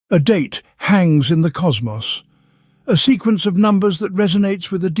A date hangs in the cosmos, a sequence of numbers that resonates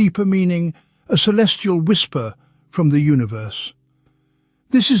with a deeper meaning, a celestial whisper from the universe.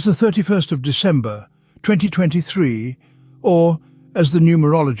 This is the 31st of December, 2023, or, as the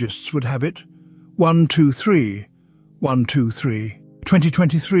numerologists would have it, 123, 123.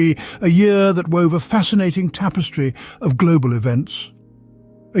 2023, a year that wove a fascinating tapestry of global events.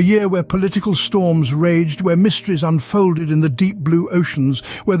 A year where political storms raged, where mysteries unfolded in the deep blue oceans,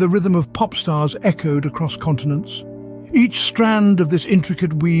 where the rhythm of pop stars echoed across continents. Each strand of this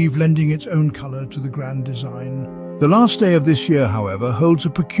intricate weave lending its own colour to the grand design. The last day of this year, however, holds a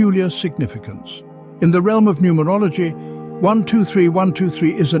peculiar significance. In the realm of numerology, 123,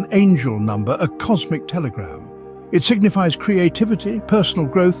 123 is an angel number, a cosmic telegram. It signifies creativity, personal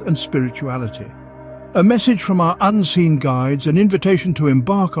growth and spirituality. A message from our unseen guides, an invitation to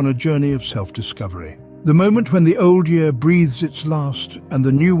embark on a journey of self-discovery. The moment when the old year breathes its last and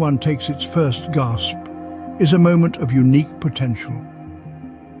the new one takes its first gasp is a moment of unique potential.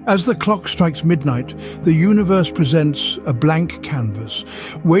 As the clock strikes midnight, the universe presents a blank canvas,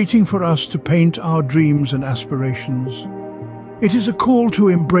 waiting for us to paint our dreams and aspirations. It is a call to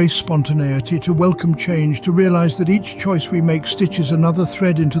embrace spontaneity, to welcome change, to realize that each choice we make stitches another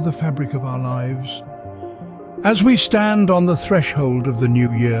thread into the fabric of our lives. As we stand on the threshold of the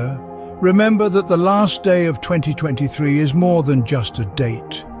new year, remember that the last day of 2023 is more than just a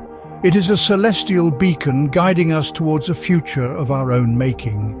date. It is a celestial beacon guiding us towards a future of our own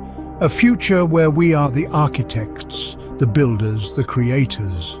making. A future where we are the architects, the builders, the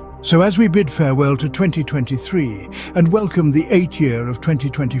creators. So as we bid farewell to 2023 and welcome the 8th year of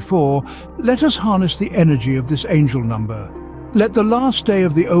 2024, let us harness the energy of this angel number. Let the last day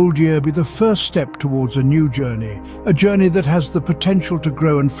of the old year be the first step towards a new journey, a journey that has the potential to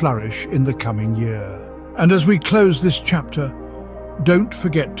grow and flourish in the coming year. And as we close this chapter, don't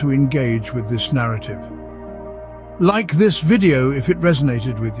forget to engage with this narrative. Like this video if it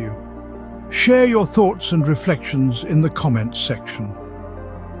resonated with you. Share your thoughts and reflections in the comments section.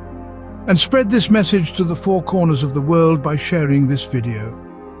 And spread this message to the four corners of the world by sharing this video.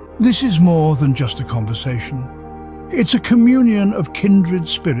 This is more than just a conversation. It's a communion of kindred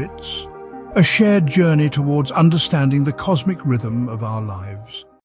spirits, a shared journey towards understanding the cosmic rhythm of our lives.